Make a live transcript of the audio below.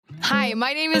Hi,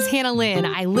 my name is Hannah Lynn.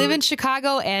 I live in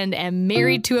Chicago and am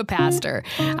married to a pastor.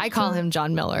 I call him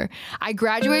John Miller. I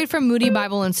graduated from Moody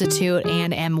Bible Institute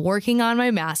and am working on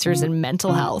my master's in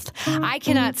mental health. I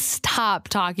cannot stop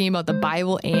talking about the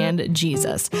Bible and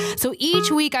Jesus. So each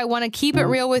week I want to keep it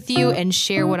real with you and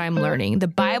share what I'm learning. The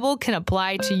Bible can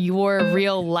apply to your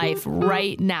real life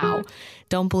right now.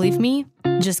 Don't believe me?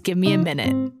 Just give me a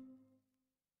minute.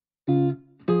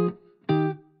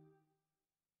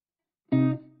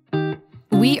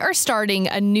 We are starting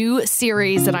a new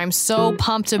series that I'm so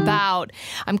pumped about.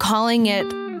 I'm calling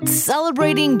it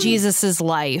Celebrating Jesus'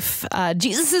 Life.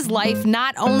 Jesus' life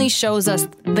not only shows us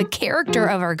the character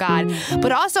of our God,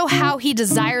 but also how he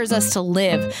desires us to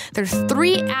live. There's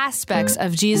three aspects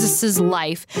of Jesus'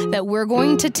 life that we're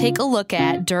going to take a look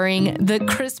at during the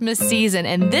Christmas season.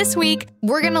 And this week,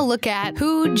 we're going to look at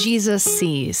who Jesus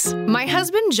sees. My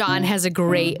husband, John, has a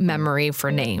great memory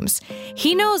for names.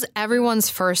 He knows everyone's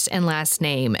first and last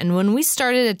name. And when we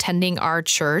started attending our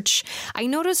church, I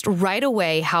noticed right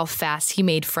away how fast he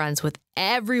made friends with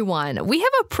everyone. We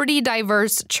have a pretty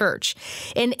diverse church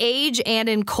in age and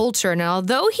in culture. And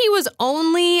although he was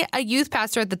only a youth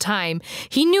pastor at the time,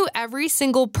 he knew every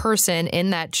single person in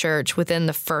that church within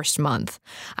the first month.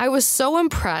 I was so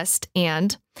impressed,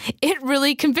 and it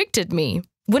really convicted me.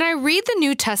 When I read the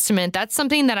New Testament, that's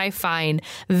something that I find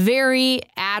very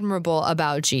admirable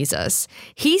about Jesus.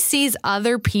 He sees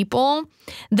other people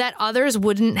that others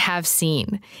wouldn't have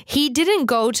seen. He didn't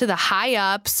go to the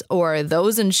high-ups or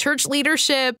those in church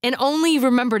leadership and only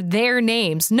remembered their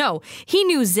names. No, he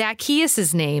knew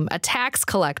Zacchaeus' name, a tax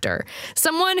collector,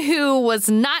 someone who was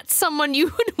not someone you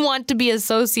would want to be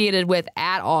associated with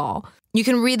at all. You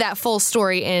can read that full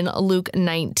story in Luke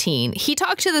 19. He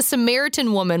talked to the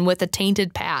Samaritan woman with a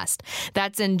tainted past.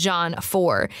 That's in John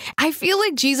 4. I feel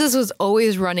like Jesus was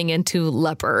always running into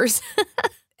lepers.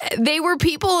 They were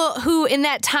people who in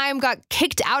that time got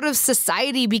kicked out of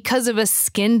society because of a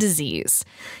skin disease.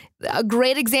 A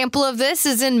great example of this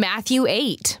is in Matthew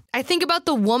 8. I think about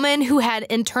the woman who had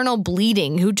internal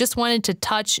bleeding, who just wanted to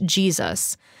touch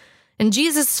Jesus. And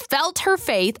Jesus felt her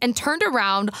faith and turned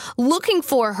around looking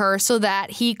for her so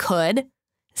that he could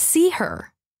see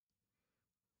her.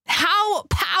 How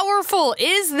powerful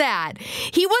is that?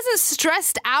 He wasn't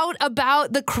stressed out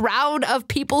about the crowd of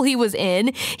people he was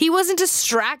in. He wasn't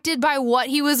distracted by what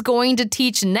he was going to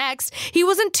teach next. He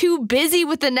wasn't too busy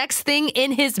with the next thing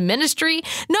in his ministry.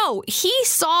 No, he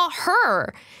saw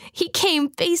her. He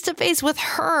came face to face with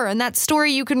her. And that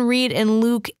story you can read in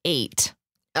Luke 8.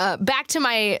 Back to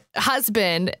my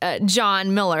husband,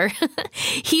 John Miller.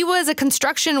 He was a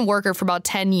construction worker for about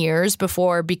 10 years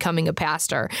before becoming a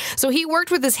pastor. So he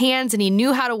worked with his hands and he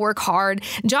knew how to work hard.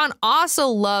 John also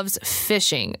loves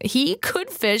fishing. He could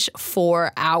fish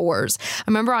for hours. I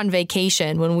remember on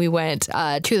vacation when we went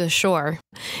to the shore,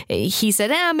 he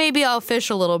said, maybe I'll fish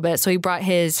a little bit. So he brought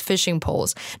his fishing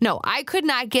poles. No, I could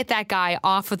not get that guy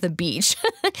off of the beach.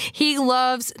 He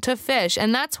loves to fish.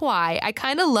 And that's why I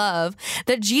kind of love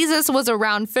that Jesus was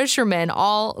around fishermen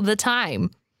all the time.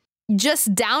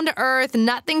 Just down to earth,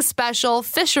 nothing special,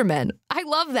 fishermen. I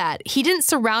love that. He didn't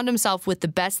surround himself with the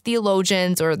best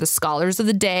theologians or the scholars of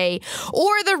the day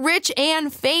or the rich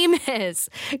and famous.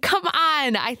 Come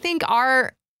on. I think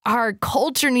our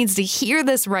culture needs to hear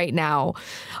this right now.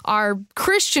 Our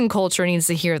Christian culture needs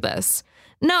to hear this.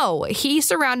 No, he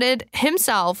surrounded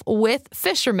himself with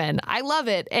fishermen. I love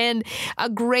it. And a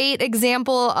great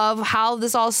example of how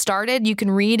this all started, you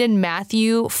can read in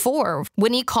Matthew 4,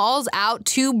 when he calls out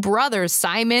two brothers,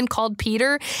 Simon, called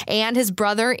Peter, and his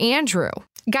brother Andrew.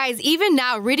 Guys, even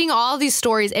now, reading all these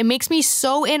stories, it makes me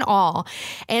so in awe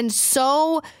and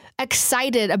so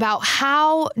excited about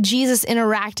how Jesus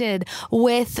interacted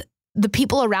with the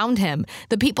people around him,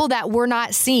 the people that were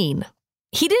not seen.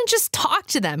 He didn't just talk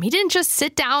to them. He didn't just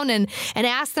sit down and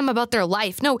ask them about their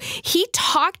life. No, he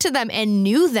talked to them and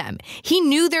knew them. He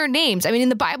knew their names. I mean,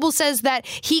 the Bible says that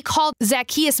he called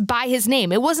Zacchaeus by his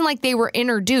name. It wasn't like they were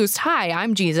introduced. Hi,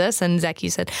 I'm Jesus. And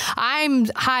Zacchaeus said,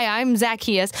 I'm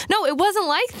Zacchaeus. No, it wasn't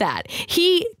like that.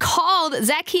 He called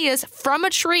Zacchaeus from a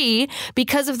tree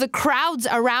because of the crowds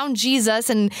around Jesus,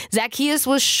 and Zacchaeus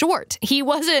was short. He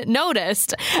wasn't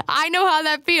noticed. I know how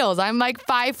that feels. I'm like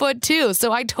 5'2",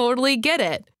 so I totally get it.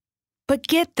 But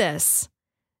get this,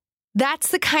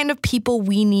 that's the kind of people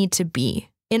we need to be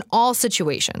in all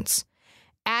situations,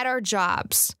 at our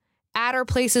jobs, at our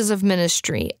places of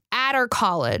ministry, at our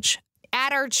college,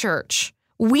 at our church.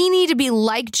 We need to be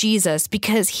like Jesus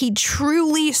because he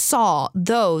truly saw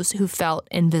those who felt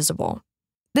invisible.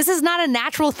 This is not a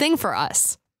natural thing for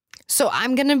us. So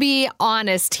I'm going to be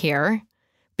honest here.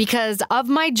 Because of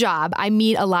my job, I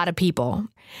meet a lot of people.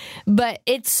 But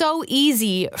it's so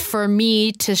easy for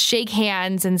me to shake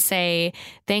hands and say,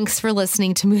 thanks for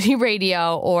listening to Moody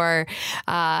Radio, or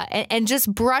and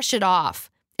just brush it off.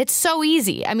 It's so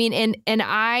easy. I mean, and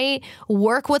I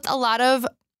work with a lot of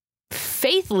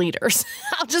faith leaders.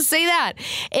 I'll just say that.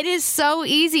 It is so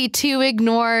easy to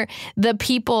ignore the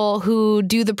people who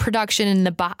do the production and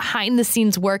the behind the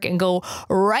scenes work and go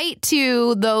right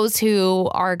to those who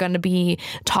are going to be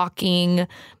talking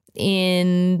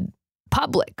in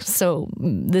public. So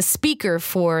the speaker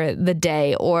for the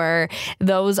day or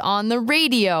those on the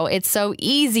radio. It's so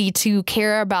easy to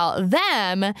care about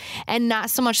them and not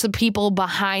so much the people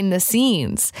behind the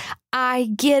scenes. I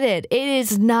get it. It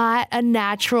is not a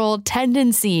natural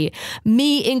tendency,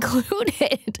 me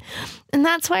included. And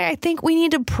that's why I think we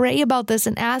need to pray about this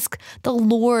and ask the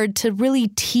Lord to really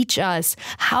teach us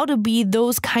how to be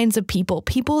those kinds of people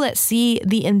that see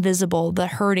the invisible, the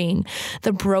hurting,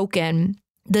 the broken,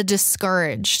 the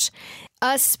discouraged,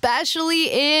 especially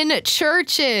in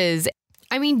churches.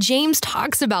 I mean, James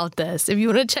talks about this. If you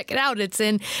want to check it out, it's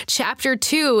in chapter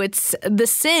 2. It's the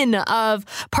sin of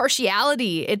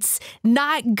partiality. It's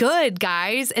not good,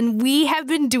 guys. And we have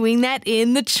been doing that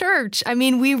in the church. I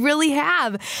mean, we really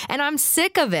have. And I'm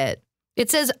sick of it. It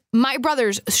says, my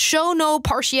brothers, show no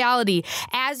partiality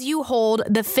as you hold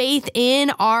the faith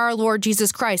in our Lord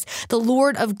Jesus Christ, the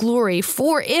Lord of glory.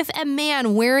 For if a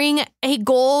man wearing a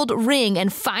gold ring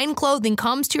and fine clothing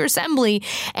comes to your assembly,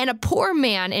 and a poor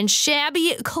man in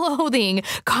shabby clothing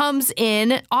comes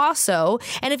in also,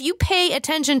 and if you pay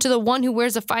attention to the one who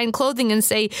wears a fine clothing and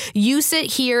say, you sit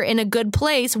here in a good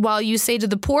place, while you say to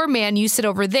the poor man, you sit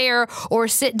over there, or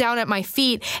sit down at my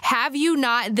feet, have you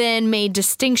not then made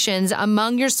distinctions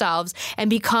among yourselves and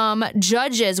become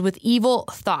judges with evil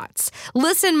thoughts?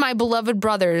 Listen, my beloved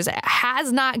brothers,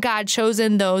 has not God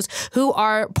chosen those who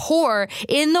are poor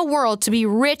in the world to be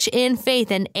rich in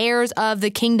faith and heirs of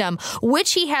the kingdom,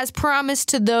 which he has promised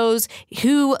to those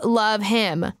who love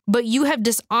him? But you have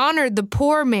dishonored the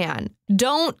poor man.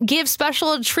 Don't give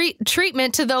special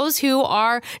treatment to those who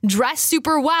are dressed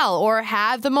super well or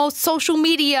have the most social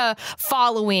media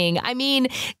following. I mean,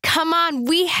 come on,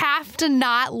 we have to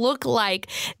not look like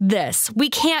this. We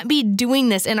can't be doing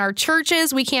this in our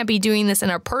churches. We can't be doing this in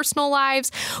our personal lives.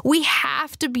 We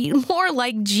have to be more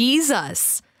like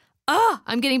Jesus.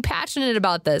 I'm getting passionate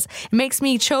about this. It makes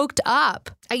me choked up.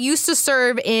 I used to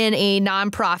serve in a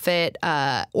nonprofit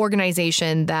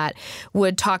organization that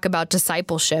would talk about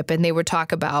discipleship, and they would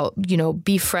talk about,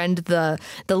 befriend the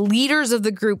leaders of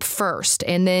the group first,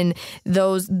 and then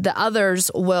the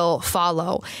others will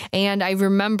follow. And I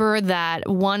remember that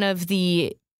one of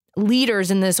the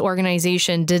leaders in this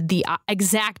organization did the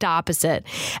exact opposite.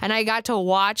 And I got to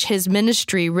watch his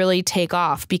ministry really take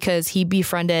off because he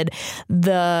befriended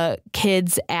the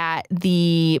kids at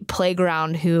the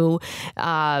playground who,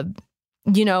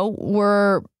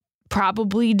 were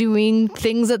probably doing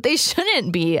things that they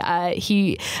shouldn't be.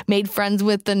 He made friends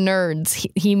with the nerds.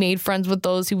 He made friends with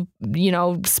those who,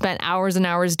 spent hours and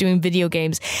hours doing video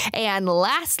games. And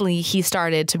lastly, he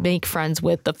started to make friends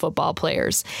with the football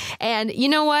players. And you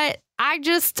know what? I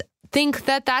just think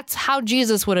that that's how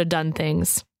Jesus would have done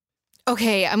things.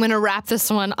 Okay, I'm going to wrap this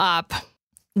one up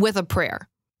with a prayer,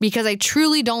 because I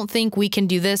truly don't think we can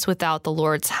do this without the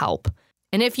Lord's help.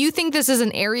 And if you think this is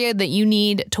an area that you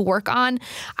need to work on,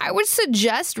 I would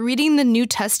suggest reading the New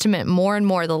Testament more and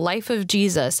more, the life of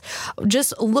Jesus.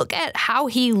 Just look at how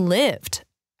he lived.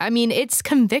 I mean, it's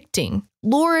convicting.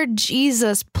 Lord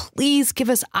Jesus, please give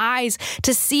us eyes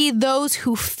to see those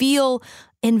who feel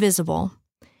invisible.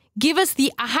 Give us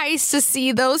the eyes to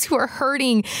see those who are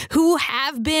hurting, who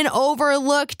have been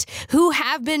overlooked, who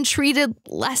have been treated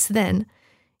less than.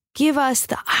 Give us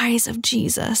the eyes of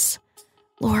Jesus.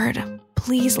 Lord,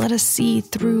 please let us see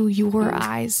through your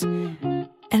eyes,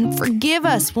 and forgive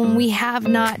us when we have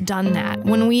not done that,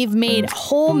 when we've made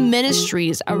whole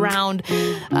ministries around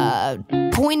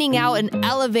pointing out and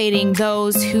elevating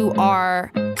those who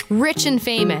are rich and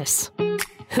famous,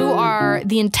 who are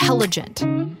the intelligent,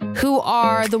 who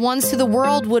are the ones who the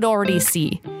world would already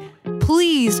see.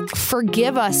 Please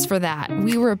forgive us for that.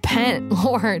 We repent,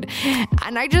 Lord.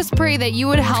 And I just pray that you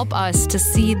would help us to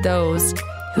see those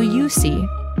who you see.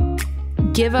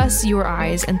 Give us your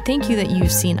eyes, and thank you that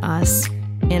you've seen us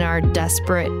in our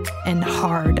desperate and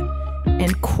hard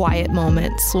and quiet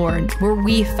moments, Lord, where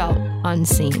we felt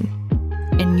unseen.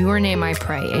 In your name I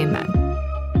pray, amen.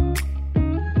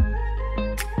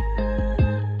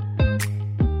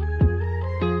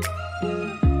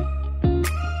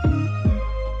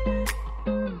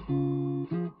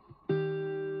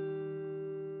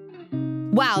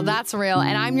 Wow, that's real.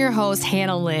 And I'm your host,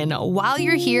 Hannah Lynn. While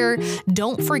you're here,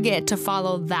 don't forget to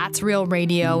follow That's Real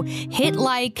Radio, hit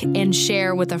like, and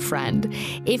share with a friend.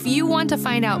 If you want to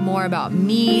find out more about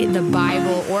me, the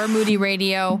Bible, or Moody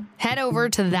Radio, head over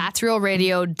to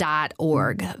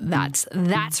that'srealradio.org. That's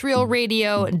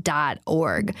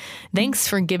that'srealradio.org. Thanks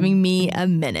for giving me a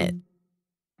minute.